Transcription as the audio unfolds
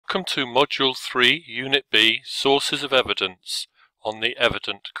Welcome to Module 3, Unit B, Sources of Evidence on the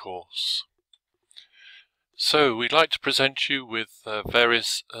Evident course. So we'd like to present you with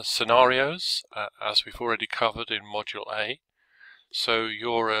various scenarios, as we've already covered in Module A. So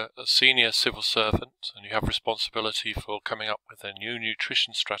you're a senior civil servant and you have responsibility for coming up with a new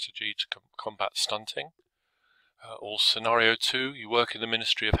nutrition strategy to combat stunting. Or scenario 2, you work in the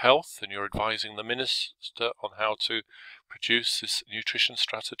Ministry of Health and you're advising the Minister on how to produce this nutrition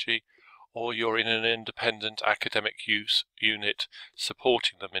strategy, or you're in an independent academic unit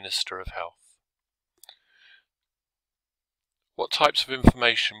supporting the Minister of Health. What types of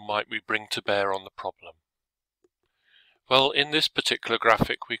information might we bring to bear on the problem? Well, in this particular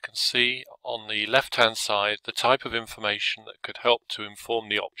graphic we can see on the left-hand side the type of information that could help to inform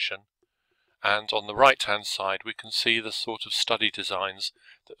the option, and on the right-hand side we can see the sort of study designs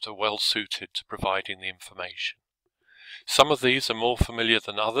that are well suited to providing the information. Some of these are more familiar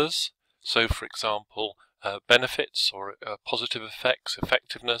than others, so for example benefits or positive effects,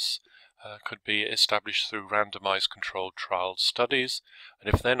 effectiveness could be established through randomized controlled trial studies,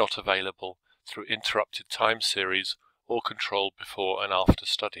 and if they're not available, through interrupted time series or controlled before and after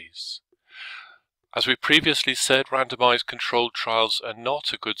studies. As we previously said, randomized controlled trials are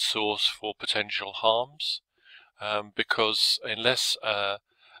not a good source for potential harms, because unless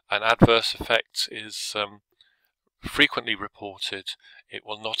an adverse effect is frequently reported, it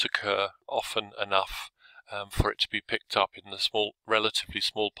will not occur often enough for it to be picked up in the relatively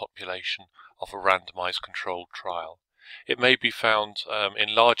small population of a randomized controlled trial. It may be found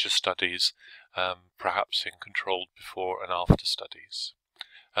in larger studies, perhaps in controlled before and after studies.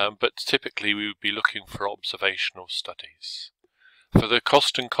 But typically we would be looking for observational studies. For the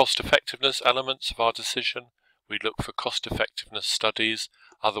cost and cost-effectiveness elements of our decision, we look for cost-effectiveness studies,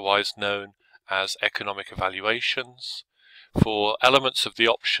 otherwise known as economic evaluations. For elements of the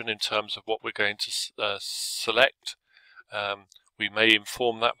option in terms of what we're going to select, we may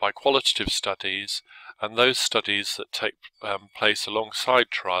inform that by qualitative studies, and those studies that take place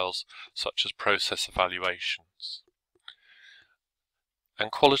alongside trials, such as process evaluations. And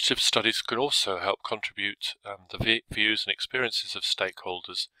qualitative studies can also help contribute the views and experiences of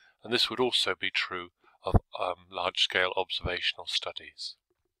stakeholders, and this would also be true of large-scale observational studies.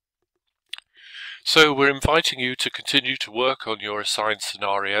 So we're inviting you to continue to work on your assigned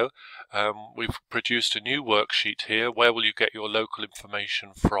scenario. We've produced a new worksheet here, Where Will You Get Your Local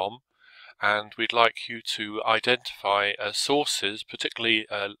Information From? And we'd like you to identify sources, particularly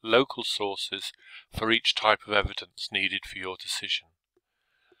local sources, for each type of evidence needed for your decision.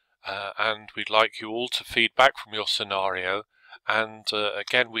 And we'd like you all to feed back from your scenario, and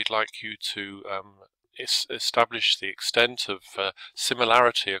again we'd like you to establish the extent of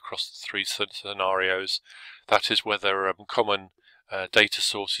similarity across the three scenarios, that is whether common data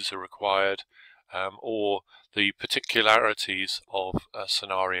sources are required, or the particularities of a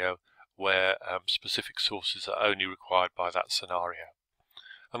scenario where specific sources are only required by that scenario.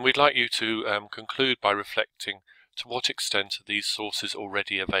 And we'd like you to conclude by reflecting to what extent are these sources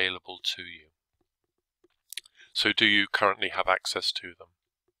already available to you. So do you currently have access to them?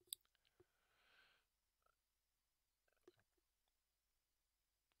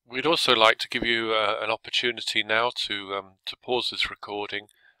 We'd also like to give you an opportunity now to pause this recording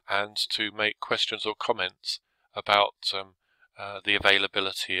and to make questions or comments about the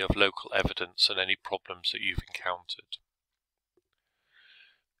availability of local evidence and any problems that you've encountered.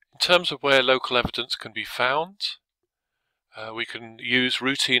 In terms of where local evidence can be found, we can use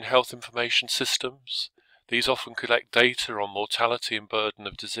routine health information systems. These often collect data on mortality and burden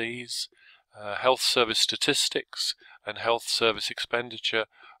of disease. Health service statistics and health service expenditure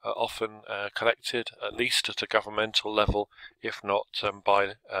are often collected, at least at a governmental level, if not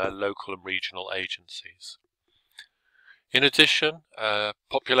by local and regional agencies. In addition,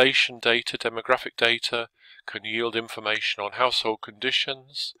 population data, demographic data, can yield information on household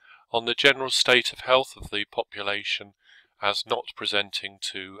conditions, on the general state of health of the population as not presenting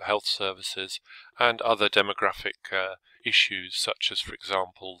to health services, and other demographic issues such as, for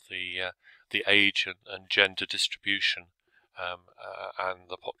example, the age and gender distribution and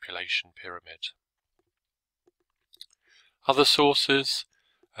the population pyramid. Other sources,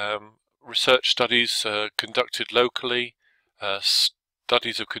 research studies conducted locally,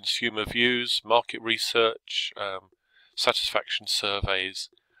 studies of consumer views, market research, satisfaction surveys,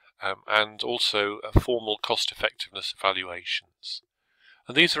 and also formal cost-effectiveness evaluations.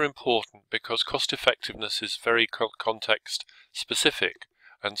 And these are important because cost-effectiveness is very context-specific,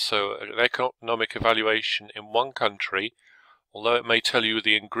 and so an economic evaluation in one country, although it may tell you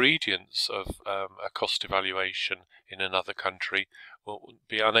the ingredients of a cost evaluation in another country, will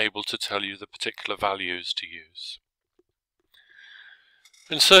be unable to tell you the particular values to use.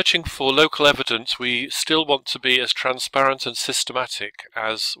 In searching for local evidence, we still want to be as transparent and systematic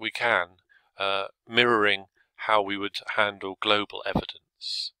as we can, mirroring how we would handle global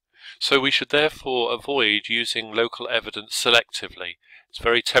evidence. So we should therefore avoid using local evidence selectively. It's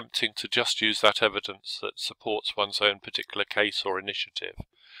very tempting to just use that evidence that supports one's own particular case or initiative,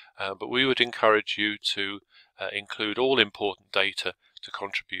 but we would encourage you to include all important data to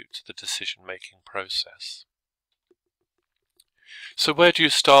contribute to the decision-making process. So where do you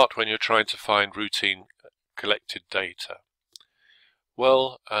start when you're trying to find routine collected data?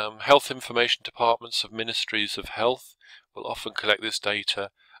 Well, health information departments of ministries of health will often collect this data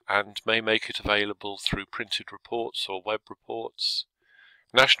and may make it available through printed reports or web reports.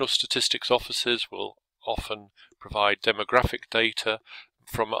 National statistics offices will often provide demographic data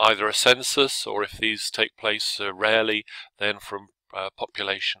from either a census, or if these take place rarely, then from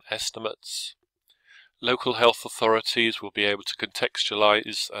population estimates. Local health authorities will be able to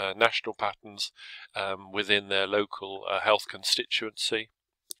contextualize national patterns within their local health constituency.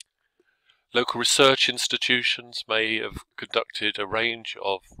 Local research institutions may have conducted a range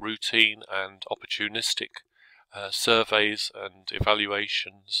of routine and opportunistic surveys and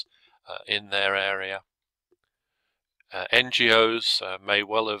evaluations in their area. NGOs may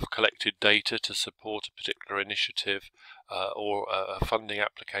well have collected data to support a particular initiative or a funding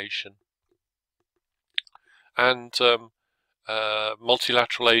application. And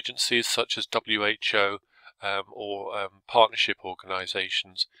multilateral agencies such as WHO or partnership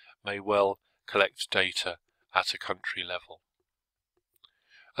organizations may well collect data at a country level.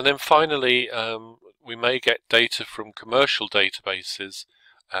 And then finally, we may get data from commercial databases,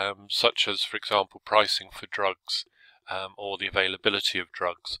 such as, for example, pricing for drugs or the availability of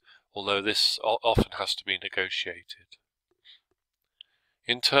drugs, although this often has to be negotiated.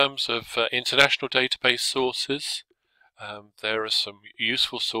 In terms of international database sources, there are some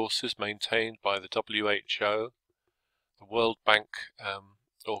useful sources maintained by the WHO, the World Bank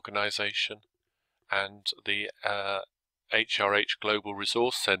organization, and the HRH Global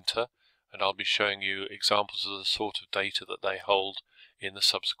Resource Center, and I'll be showing you examples of the sort of data that they hold in the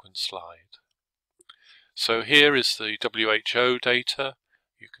subsequent slide. So here is the WHO data.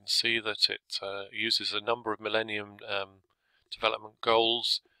 You can see that it uses a number of Millennium Development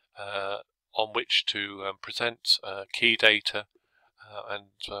Goals on which to present key data,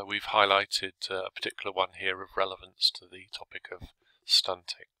 and we've highlighted a particular one here of relevance to the topic of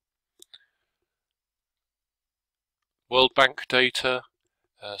stunting. World Bank data,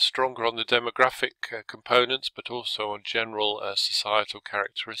 stronger on the demographic components, but also on general societal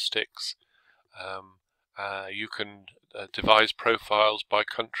characteristics. You can devise profiles by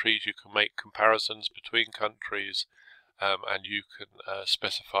countries, you can make comparisons between countries, and you can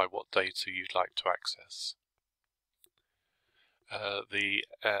specify what data you'd like to access. The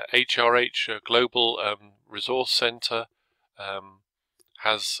HRH Global Resource Center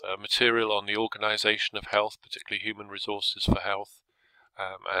has material on the organization of health, particularly human resources for health,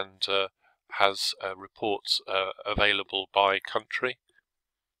 and has reports available by country.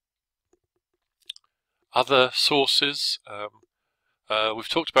 Other sources, we've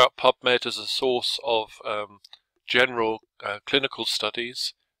talked about PubMed as a source of general clinical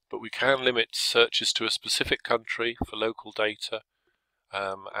studies, but we can limit searches to a specific country for local data,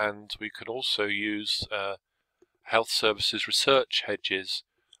 and we can also use Health Services Research Hedges,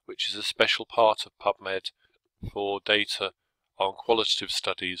 which is a special part of PubMed for data on qualitative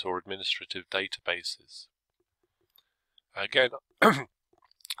studies or administrative databases. Again,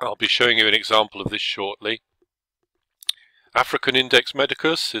 I'll be showing you an example of this shortly. African Index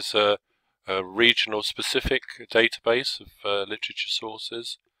Medicus is a regional specific database of literature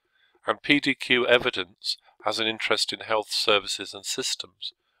sources, and PDQ Evidence has an interest in health services and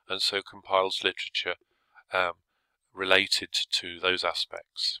systems, and so compiles literature related to those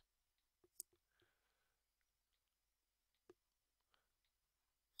aspects.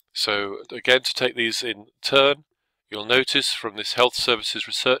 So again, to take these in turn, you'll notice from this Health Services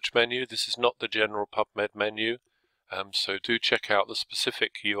Research menu, this is not the general PubMed menu, so do check out the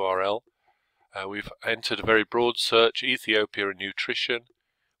specific URL. We've entered a very broad search, Ethiopia and nutrition.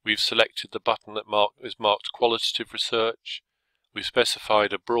 We've selected the button that is marked qualitative research. We've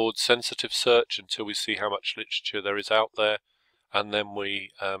specified a broad sensitive search until we see how much literature there is out there, and then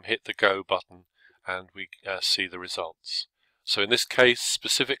we hit the go button and we see the results. So in this case,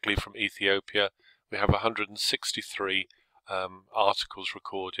 specifically from Ethiopia, we have 163 articles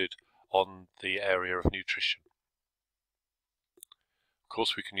recorded on the area of nutrition. Of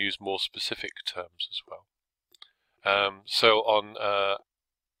course, we can use more specific terms as well. So on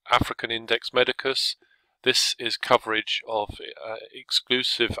African Index Medicus, this is coverage of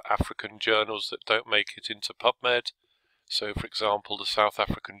exclusive African journals that don't make it into PubMed. So, for example, the South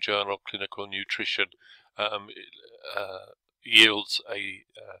African Journal of Clinical Nutrition yields a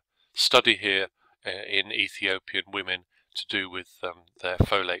study here in Ethiopian women to do with their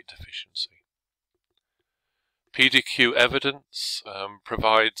folate deficiency. PDQ Evidence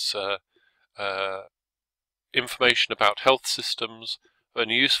provides information about health systems, and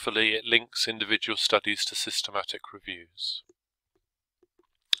usefully it links individual studies to systematic reviews.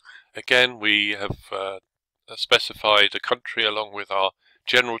 Again, we have specified a country along with our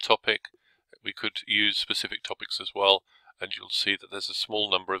general topic. We could use specific topics as well, and you'll see that there's a small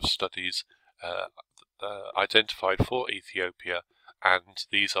number of studies identified for Ethiopia, and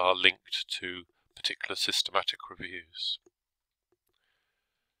these are linked to particular systematic reviews.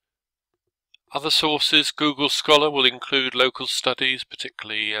 Other sources: Google Scholar will include local studies,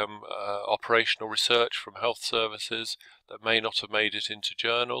 particularly operational research from health services that may not have made it into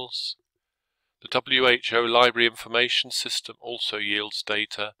journals. The WHO Library Information System also yields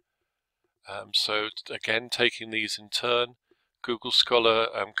data. So again, taking these in turn, Google Scholar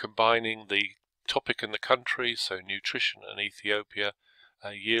combining the topic and the country, so nutrition and Ethiopia,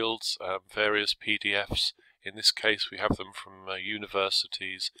 yields various PDFs. In this case, we have them from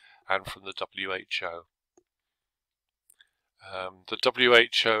universities and from the WHO. The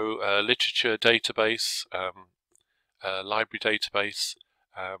WHO literature database, library database,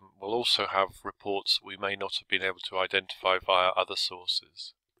 will also have reports we may not have been able to identify via other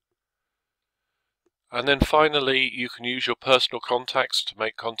sources. And then finally, you can use your personal contacts to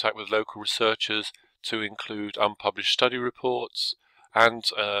make contact with local researchers to include unpublished study reports, and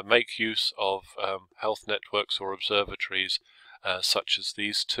make use of health networks or observatories such as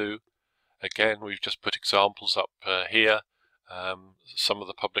these two. Again, we've just put examples up here, some of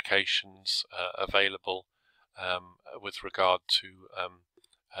the publications available with regard to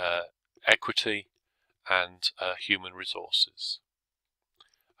equity and human resources.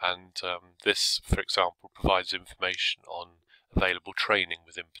 And this, for example, provides information on available training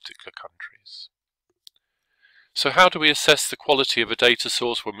within particular countries. So how do we assess the quality of a data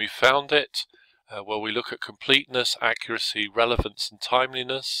source when we found it? Well, we look at completeness, accuracy, relevance and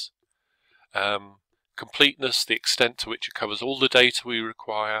timeliness. Completeness, the extent to which it covers all the data we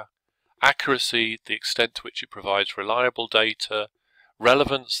require. Accuracy, the extent to which it provides reliable data.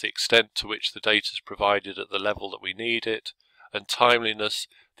 Relevance, the extent to which the data is provided at the level that we need it. And timeliness,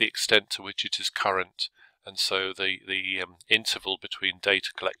 the extent to which it is current, and so the interval between data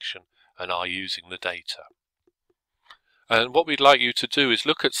collection and our using the data. And what we'd like you to do is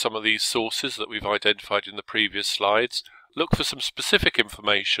look at some of these sources that we've identified in the previous slides, look for some specific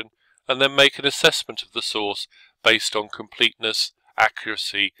information, and then make an assessment of the source based on completeness,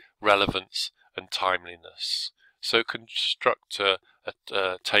 accuracy, relevance and timeliness. So construct a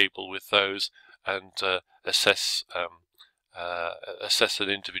table with those and assess an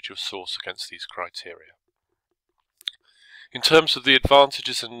individual source against these criteria. In terms of the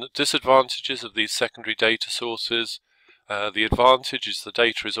advantages and disadvantages of these secondary data sources, the advantage is the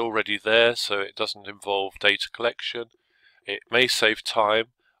data is already there, so it doesn't involve data collection. It may save time,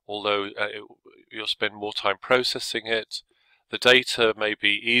 although you'll spend more time processing it. The data may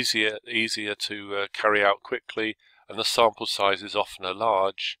be easier to carry out quickly, and the sample size is often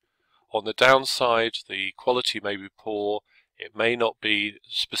large. On the downside, the quality may be poor, it may not be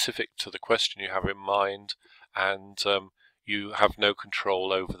specific to the question you have in mind, and you have no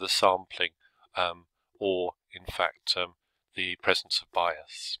control over the sampling or, in fact, the presence of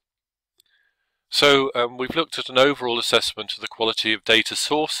bias. So we've looked at an overall assessment of the quality of data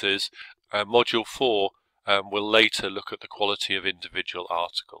sources. Module 4 will later look at the quality of individual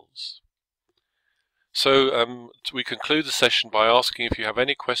articles. So we conclude the session by asking if you have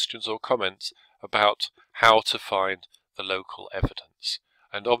any questions or comments about how to find the local evidence.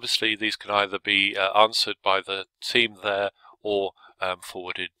 And obviously these can either be answered by the team there or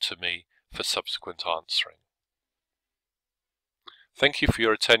forwarded to me for subsequent answering. Thank you for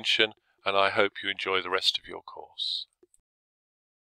your attention, and I hope you enjoy the rest of your course.